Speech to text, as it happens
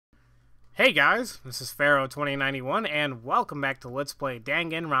Hey guys, this is Pharaoh 2091, and welcome back to Let's Play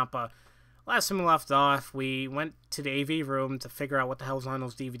Dangan Ronpa. Last time we left off, we went to the AV room to figure out what the hell's on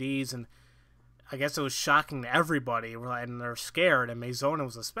those DVDs, and I guess it was shocking to everybody, and they're scared, and Maizona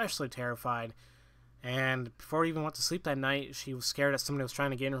was especially terrified. And before we even went to sleep that night, she was scared that somebody was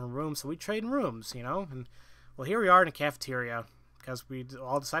trying to get in her room, so we traded rooms, you know? And, well, here we are in the cafeteria, because we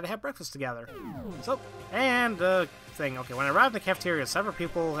all decided to have breakfast together. So, and thing. Okay, when I arrived in the cafeteria, several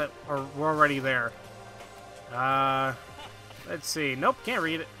people were already there. Let's see. Nope, can't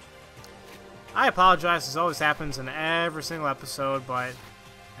read it. I apologize, this always happens in every single episode, but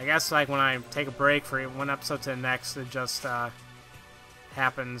I guess like when I take a break for one episode to the next, it just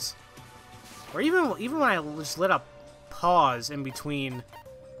happens. Or even when I just let a pause in between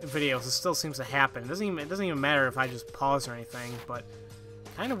videos, it still seems to happen. It doesn't even matter if I just pause or anything, but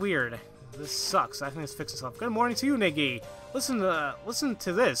kind of weird. This sucks. I think this fixes itself. Good morning to you, Niggy. Listen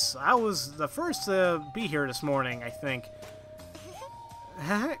to this. I was the first to be here this morning, I think.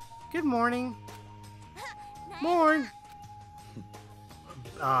 Good morning. Morn.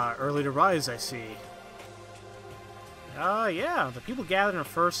 Early to rise, I see. Yeah. The people gathered in the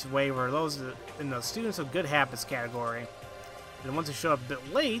first wave were those in the students of good habits category. And the ones who showed up a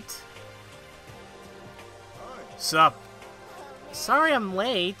bit late. Sup? Sorry I'm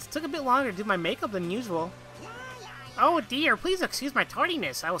late. It took a bit longer to do my makeup than usual. Oh dear, please excuse my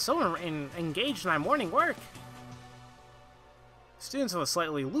tardiness. I was so engaged in my morning work. Students have a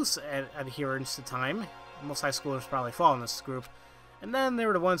slightly loose adherence to time. Most high schoolers probably fall in this group. And then there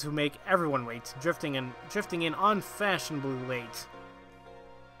were the ones who make everyone wait, drifting in unfashionably late.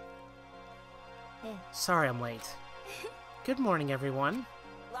 Sorry I'm late. Good morning, everyone.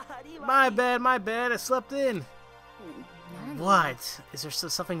 My bad, I slept in. What? Is there still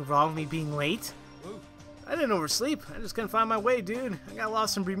something wrong with me being late? I didn't oversleep. I just couldn't find my way, dude. I got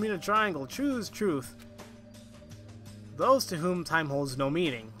lost in Bermuda Triangle. True's truth. Those to whom time holds no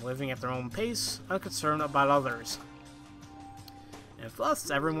meaning, living at their own pace, unconcerned about others. And thus,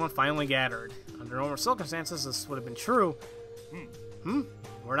 everyone finally gathered. Under normal circumstances, this would have been true.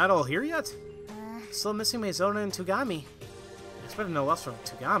 We're not all here yet? Still missing Maizona and Tugami. I expected no less from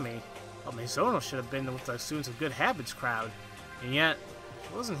Tugami. Well, Maizona should have been with the Students of Good Habits crowd. And yet,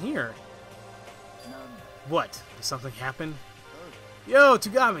 she wasn't here. What? Did something happen? Yo,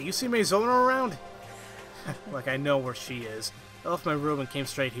 Tugami, you see Maizona around? Like I know where she is. I left my room and came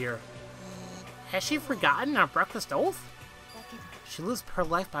straight here. Has she forgotten our breakfast oath? She lives her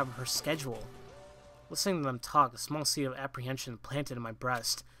life by her schedule. Listening to them talk, a small seed of apprehension planted in my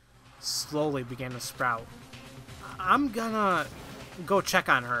breast slowly began to sprout. I'm gonna go check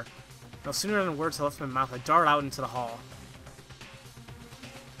on her. No sooner than words had left my mouth, I darted out into the hall.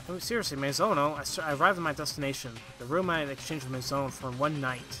 I mean, seriously, Maizona, I arrived at my destination. The room I had exchanged with Maizona for one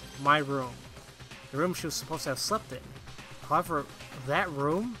night. My room. The room she was supposed to have slept in. However, that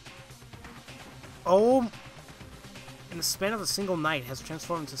room... Oh... in the span of a single night, has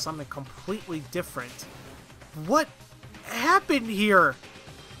transformed into something completely different. What happened here?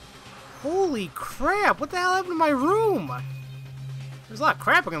 Holy crap! What the hell happened to my room? There's a lot of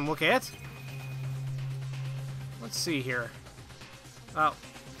crap I can look at. Let's see here. Oh,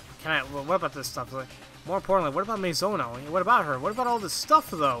 what about this stuff? More importantly, what about Maizona? What about her? What about all this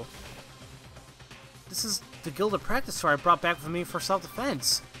stuff, though? This is the Gilded Practice Sword I brought back with me for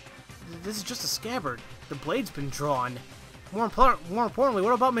self-defense. This is just a scabbard. The blade's been drawn. More importantly,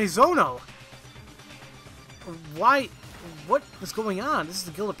 what about Maizona? Why? What is going on? This is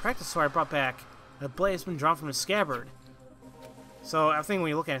the Gilded Practice Sword I brought back. The blade has been drawn from his scabbard. So I think when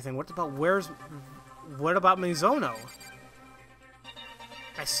you look at anything, what about Maizona?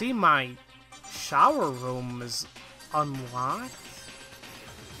 I see my shower room is unlocked.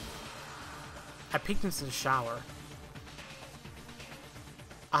 I peeked into the shower.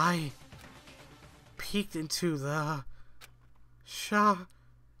 I peeked into the shower.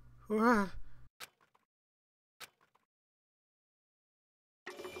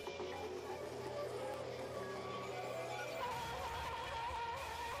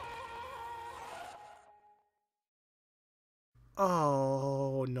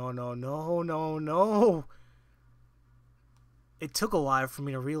 Oh, no. It took a while for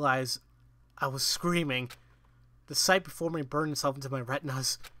me to realize I was screaming. The sight before me burned itself into my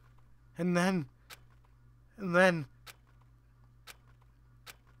retinas. And then... the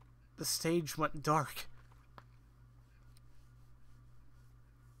stage went dark.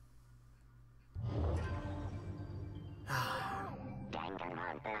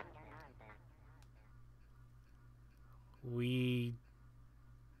 We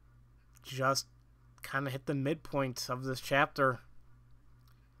just kind of hit the midpoint of this chapter.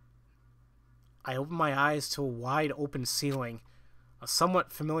 I opened my eyes to a wide open ceiling. A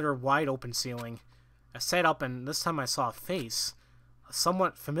somewhat familiar wide open ceiling. I sat up and this time I saw a face. A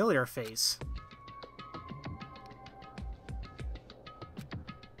somewhat familiar face.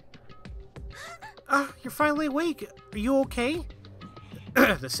 You're finally awake. Are you okay?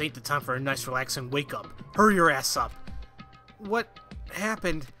 This ain't the time for a nice relaxing wake up. Hurry your ass up. What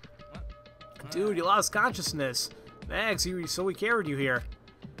happened? Dude, you lost consciousness. Max, so we carried you here.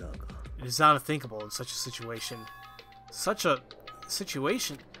 It is not unthinkable in such a situation. Such a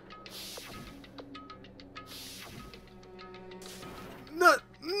situation? No.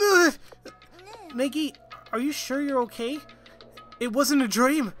 Maggie, are you sure you're okay? It wasn't a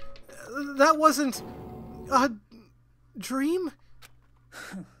dream. That wasn't a dream?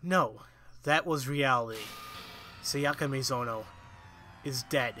 No, that was reality. Sayaka Mizono is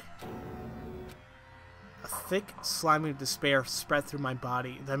dead. A thick, slimy despair spread through my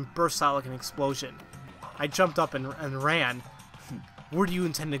body, then burst out like an explosion. I jumped up and ran. Where do you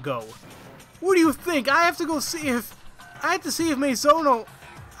intend to go? What do you think? I have to go see if... I have to see if Mizono...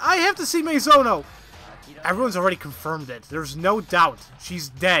 I have to see Mizono! Everyone's already confirmed it. There's no doubt. She's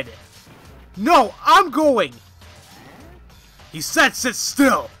dead. No, I'm going! He said sit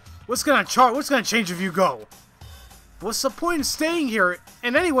still! What's gonna change if you go? What's the point in staying here?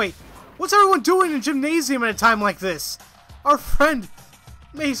 And anyway, what's everyone doing in a gymnasium at a time like this? Our friend,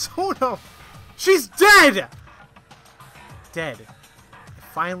 Mizono, she's dead! Dead. It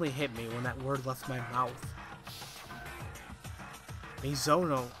finally hit me when that word left my mouth.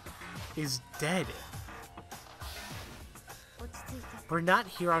 Mizono is dead. We're not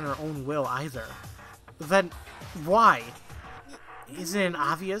here on our own will either. Then, why? Isn't it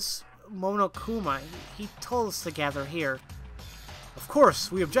obvious? Monokuma, he told us to gather here. Of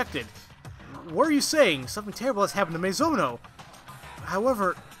course, we objected. What are you saying? Something terrible has happened to Mizono.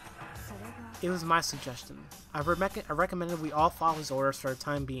 However, it was my suggestion. I recommended we all follow his orders for the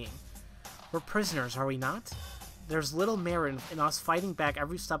time being. We're prisoners, are we not? There's little merit in us fighting back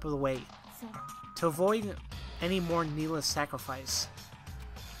every step of the way. To avoid any more needless sacrifice.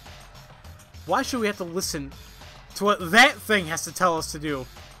 Why should we have to listen to what that thing has to tell us to do?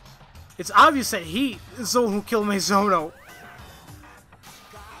 It's obvious that he is the one who killed Mizono.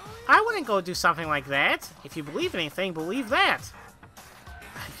 I wouldn't go do something like that. If you believe anything, believe that.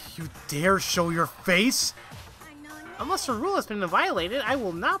 You dare show your face? Unless a rule has been violated, I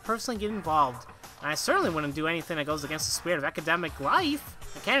will not personally get involved. And I certainly wouldn't do anything that goes against the spirit of academy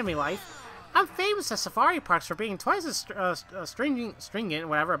life. I'm famous at safari parks for being twice as stringent,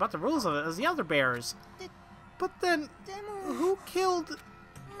 whatever, about the rules of it as the other bears. But then, who killed...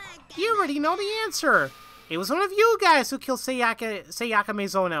 You already know the answer! It was one of you guys who killed Sayaka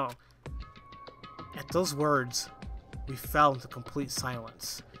Mizono. At those words, we fell into complete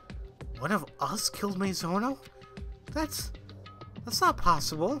silence. One of us killed Mizono? That's not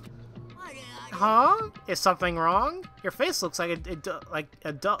possible. Huh? Is something wrong? Your face looks like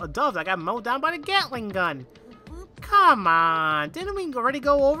a dove that got mowed down by the Gatling gun. Come on, didn't we already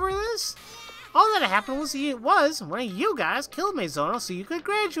go over this? All that happened was one of you guys killed Mizono so you could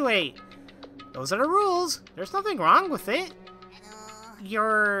graduate. Those are the rules. There's nothing wrong with it.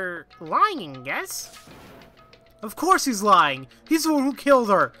 You're lying, yes? Of course he's lying. He's the one who killed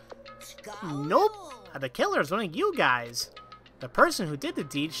her. Nope. The killer is one of you guys. The person who did the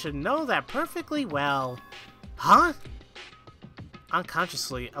deed should know that perfectly well. Huh?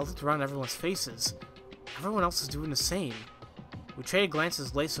 Unconsciously, I looked around everyone's faces. Everyone else is doing the same. We traded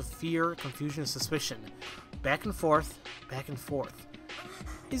glances laced with fear, confusion, and suspicion. Back and forth, back and forth.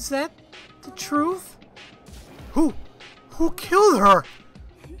 Is that the truth? Who killed her?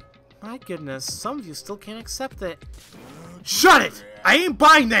 My goodness, some of you still can't accept it. Shut it! I ain't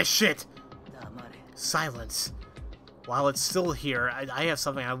buying that shit! Silence. While it's still here, I have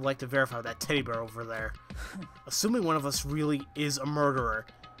something I would like to verify with that teddy bear over there. Assuming one of us really is a murderer,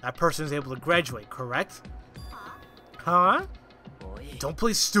 that person is able to graduate, correct? Huh? Don't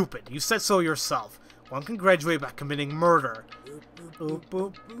play stupid. You said so yourself. One can graduate by committing murder. Oop,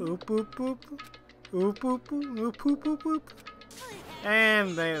 oop, oop, oop, oop. Oop, oop, oop, oop, oop, oop.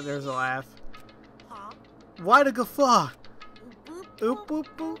 And there's a laugh. Why the guffaw? Oop,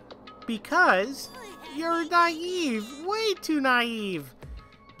 oop, oop. Because you're naive. Way too naive.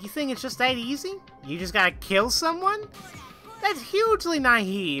 You think it's just that easy? You just gotta kill someone? That's hugely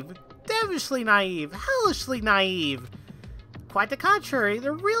naive. Devilishly naive. Hellishly naive. Quite the contrary,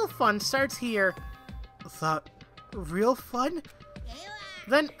 the real fun starts here. The real fun?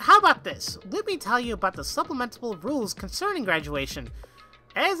 Then how about this? Let me tell you about the supplementable rules concerning graduation.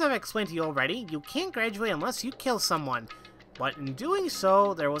 As I've explained to you already, you can't graduate unless you kill someone. But in doing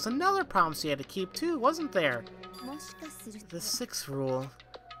so, there was another promise you had to keep too, wasn't there? The 6th rule.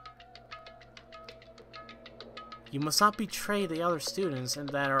 You must not betray the other students and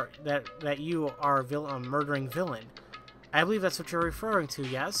that you are a murdering villain. I believe that's what you're referring to,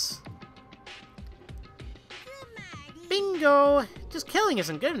 yes? Bingo! Just killing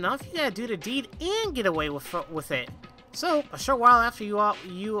isn't good enough. You gotta do the deed and get away with it. So, a short while after you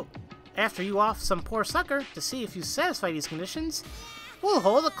off some poor sucker to see if you satisfy these conditions, we'll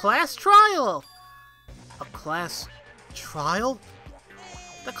hold a class trial. A class trial?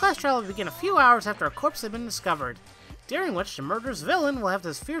 The class trial will begin a few hours after a corpse has been discovered, during which the murderous villain will have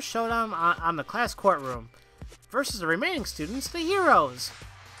this fierce showdown on the class courtroom, versus the remaining students, the heroes.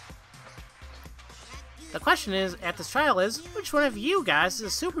 The question at this trial is, which one of you guys is a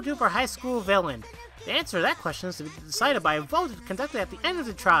super duper high school villain? The answer to that question is to be decided by a vote conducted at the end of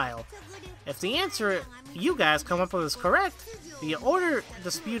the trial. If the answer you guys come up with is correct, the order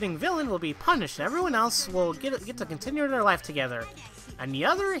disputing villain will be punished and everyone else will get to continue their life together. On the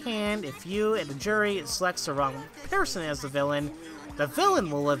other hand, if you and the jury selects the wrong person as the villain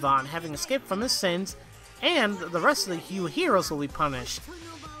will live on, having escaped from his sins, and the rest of you heroes will be punished.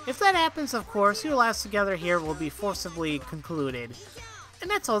 If that happens, of course, your lives together here will be forcibly concluded. And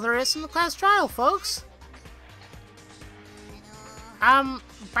that's all there is in the class trial, folks.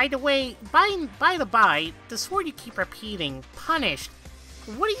 By the way, by the by, this word you keep repeating, punished.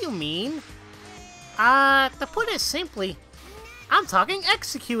 What do you mean? To put it simply, I'm talking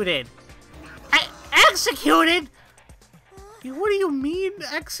executed. Executed? What do you mean,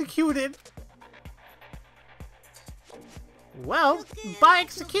 executed? Well, by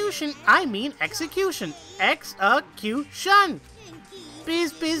execution, I mean execution. Execution!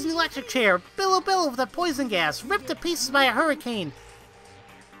 Biz in the electric chair, Billo with a poison gas, ripped to pieces by a hurricane.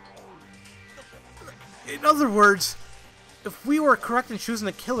 In other words, if we were correct in choosing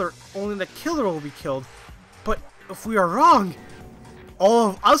the killer, only the killer will be killed. But if we are wrong, all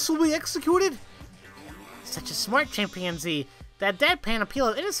of us will be executed? Such a smart chimpanzee. That deadpan appeal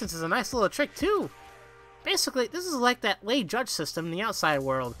of innocence is a nice little trick too. Basically, this is like that lay judge system in the outside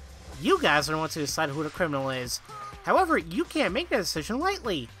world. You guys are the ones who decide who the criminal is. However, you can't make that decision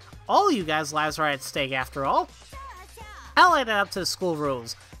lightly. All you guys' lives are at stake, after all. I'll add it up to the school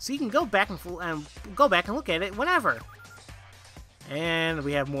rules, so you can go back and look at it whenever. And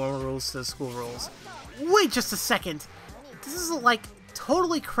we have more rules to the school rules. Wait just a second. This is like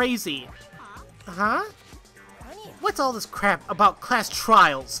totally crazy. Huh? What's all this crap about class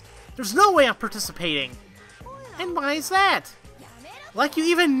trials? There's no way I'm participating. And why is that? Like you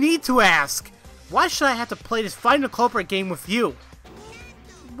even need to ask. Why should I have to play this find the culprit game with you?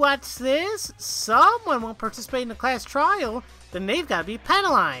 What's this? Someone won't participate in the class trial, then they've got to be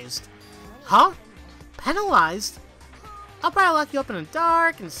penalized. Huh? Penalized? I'll probably lock you up in a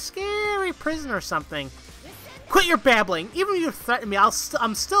dark and scary prison or something. Quit your babbling. Even if you threaten me, I'm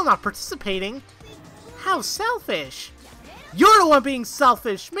still not participating. How selfish. You're the one being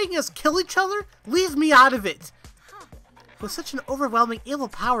selfish, making us kill each other? Leave me out of it. With such an overwhelming evil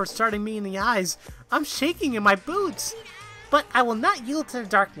power starting me in the eyes, I'm shaking in my boots. But I will not yield to the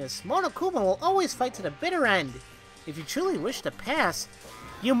darkness. Monokuma will always fight to the bitter end. If you truly wish to pass,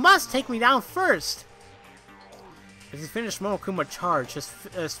 you must take me down first. As he finished Monokuma charge,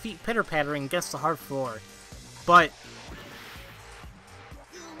 his feet pitter-pattering against the hard floor. But...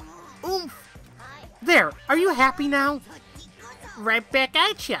 oomph! There, are you happy now? Right back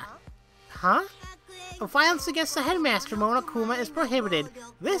at ya. Huh? Violence against the headmaster, Monokuma, is prohibited.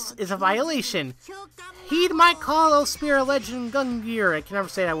 This is a violation. Heed my call, O Spirit Legend Gungir. I can never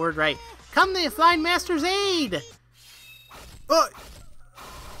say that word right. Come to the Flying Master's aid!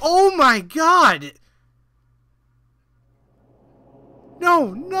 Oh my god!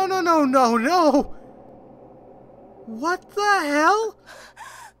 No, no, no, no, no, no! What the hell?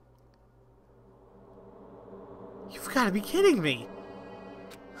 You've got to be kidding me.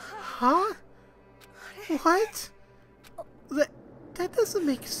 Huh? What? That doesn't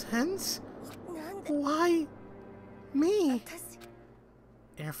make sense. Why me?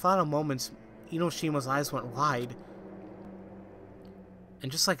 In her final moments, Inoshima's eyes went wide.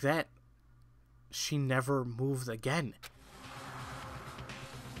 And just like that, she never moved again.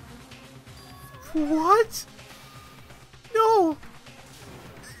 What? No!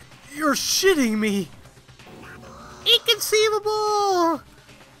 You're shitting me! Inconceivable!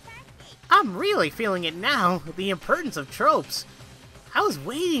 I'm really feeling it now, the impertinence of tropes. I was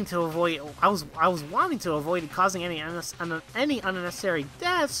wanting to avoid causing any unnecessary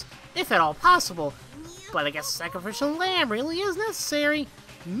deaths, if at all possible. But I guess sacrificial lamb really is necessary.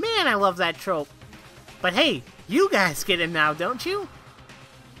 Man, I love that trope. But hey, you guys get it now, don't you?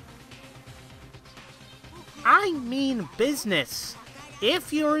 I mean business.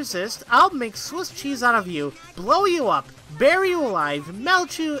 If you resist, I'll make Swiss cheese out of you, blow you up, bury you alive,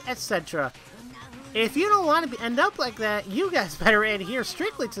 melt you, etc. If you don't want to end up like that, you guys better adhere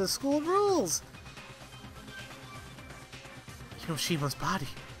strictly to the school rules. Hinoshima's body,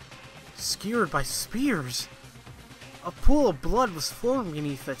 skewered by spears. A pool of blood was flowing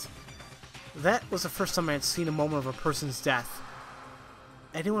beneath it. That was the first time I had seen a moment of a person's death.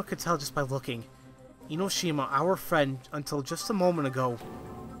 Anyone could tell just by looking. Inoshima, our friend until just a moment ago,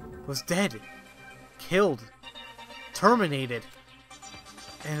 was dead, killed, terminated,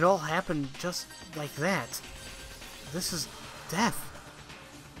 and it all happened just like that. This is death.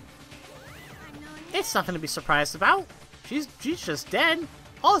 It's nothing to be surprised about. She's just dead.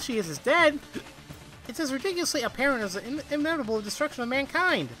 All she is dead. It's as ridiculously apparent as the inevitable destruction of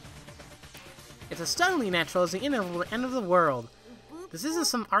mankind. It's as stunningly natural as the inevitable end of the world. This isn't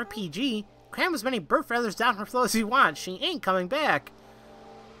some RPG. Cram as many bird feathers down her throat as you want. She ain't coming back.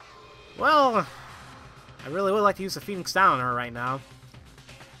 Well, I really would like to use a Phoenix Down on her right now.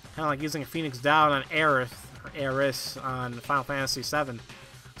 Kind of like using a Phoenix Down on Aerith, or Eris on Final Fantasy VII.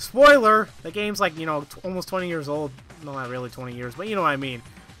 Spoiler! The game's like, you know, almost 20 years old. No, not really 20 years, but you know what I mean.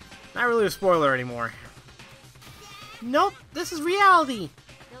 Not really a spoiler anymore. Nope, this is reality!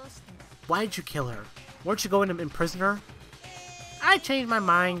 Why did you kill her? Weren't you going to imprison her? I changed my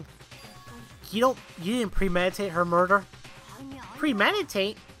mind. You didn't premeditate her murder?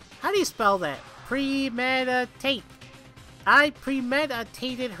 Premeditate? How do you spell that? Premeditate. I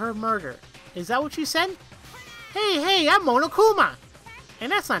premeditated her murder. Is that what you said? Hey, I'm Monokuma!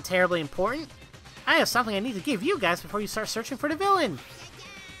 And that's not terribly important. I have something I need to give you guys before you start searching for the villain.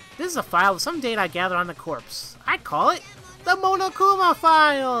 This is a file with some data I gathered on the corpse. I call it the Monokuma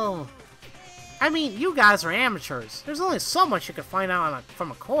file! I mean, you guys are amateurs. There's only so much you can find out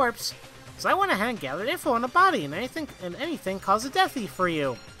from a corpse. So I went ahead and gathered info on the body and anything caused a death for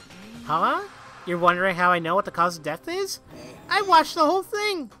you. Huh? You're wondering how I know what the cause of death is? I watched the whole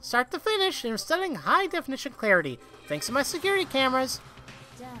thing, start to finish, in stunning high-definition clarity, thanks to my security cameras.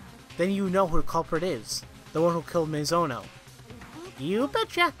 Then you know who the culprit is. The one who killed Mizono. You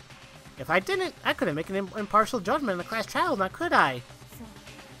betcha. If I didn't, I couldn't make an impartial judgment in the class trial, now could I?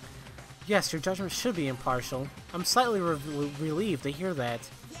 Yes, your judgment should be impartial. I'm slightly relieved to hear that.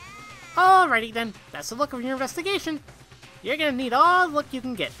 Alrighty then, that's the look of your investigation. You're gonna need all the look you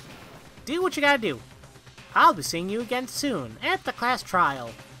can get. Do what you gotta do. I'll be seeing you again soon, at the class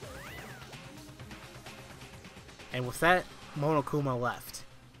trial. And with that, Monokuma left,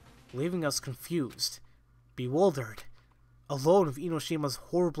 leaving us confused, bewildered, alone with Inoshima's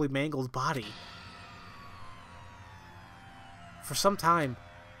horribly mangled body. For some time,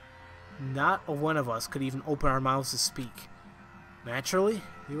 not a one of us could even open our mouths to speak. Naturally,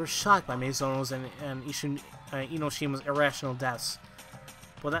 we were shocked by Meizono's and Inoshima's irrational deaths.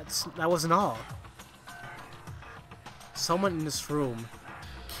 But that wasn't all. Someone in this room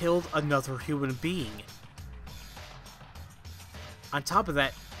killed another human being. On top of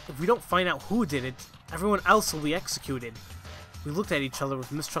that, if we don't find out who did it, everyone else will be executed. We looked at each other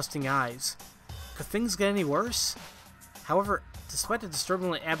with mistrusting eyes. Could things get any worse? However, despite the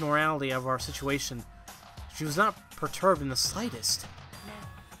disturbing abnormality of our situation, she was not perturbed in the slightest.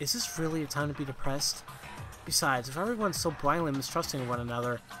 Is this really a time to be depressed? Besides, if everyone's so blindly mistrusting one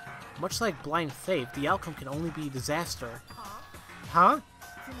another, much like blind faith, the outcome can only be disaster. Huh?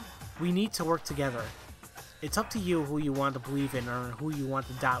 We need to work together. It's up to you who you want to believe in or who you want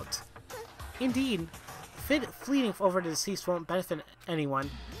to doubt. Indeed, fleeting over the deceased won't benefit anyone.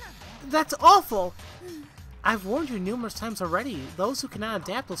 That's awful! I've warned you numerous times already. Those who cannot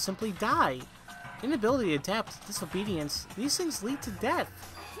adapt will simply die. Inability to adapt, disobedience, these things lead to death.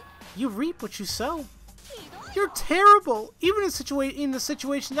 You reap what you sow. You're terrible! Even in the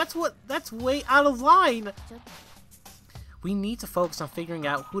situation, that's way out of line! We need to focus on figuring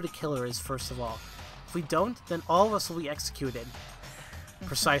out who the killer is first of all. If we don't, then all of us will be executed.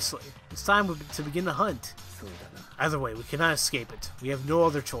 Precisely. It's time to begin the hunt. Either way, we cannot escape it. We have no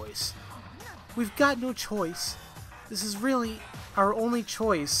other choice. We've got no choice. This is really our only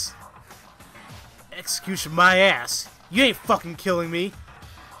choice. Execution my ass. You ain't fucking killing me.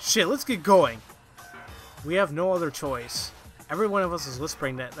 Shit, let's get going. We have no other choice. Every one of us is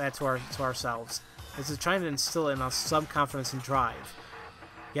whispering that to ourselves. This is trying to instill in us some confidence and drive.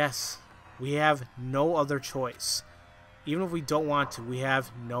 Yes, we have no other choice. Even if we don't want to, we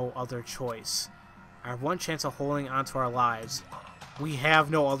have no other choice. Our one chance of holding on to our lives. We have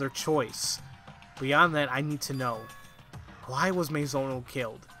no other choice. Beyond that, I need to know. Why was Meizono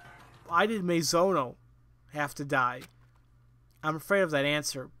killed? Why did Meizono have to die? I'm afraid of that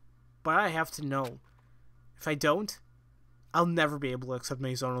answer, but I have to know. If I don't, I'll never be able to accept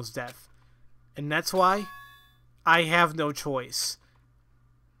Meizono's death. And that's why I have no choice.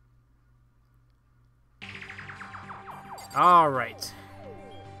 Alright.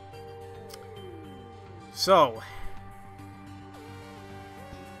 So,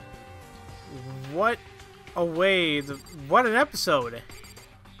 what what an episode.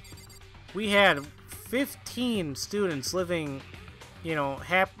 We had 15 students living, you know,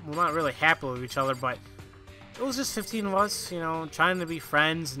 well, not really happily with each other, but it was just 15 of us, you know, trying to be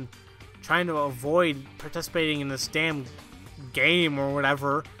friends and trying to avoid participating in this damn game or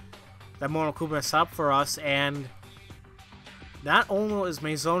whatever that Monokuma set up for us. And not only is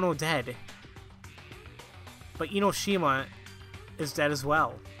Meizono dead, but Inoshima is dead as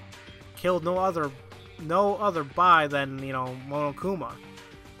well. Killed no other by than, you know, Monokuma.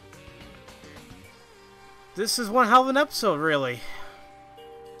 This is one hell of an episode, really.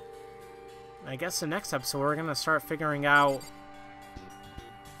 I guess the next episode we're gonna start figuring out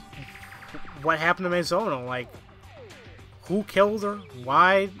what happened to Meizono. Like, who killed her?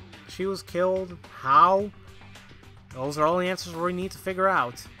 Why she was killed? How? Those are all the answers we need to figure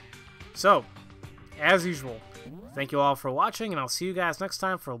out. So, as usual, thank you all for watching, and I'll see you guys next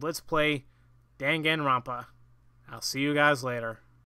time for Let's Play Dangan Ronpa. I'll see you guys later.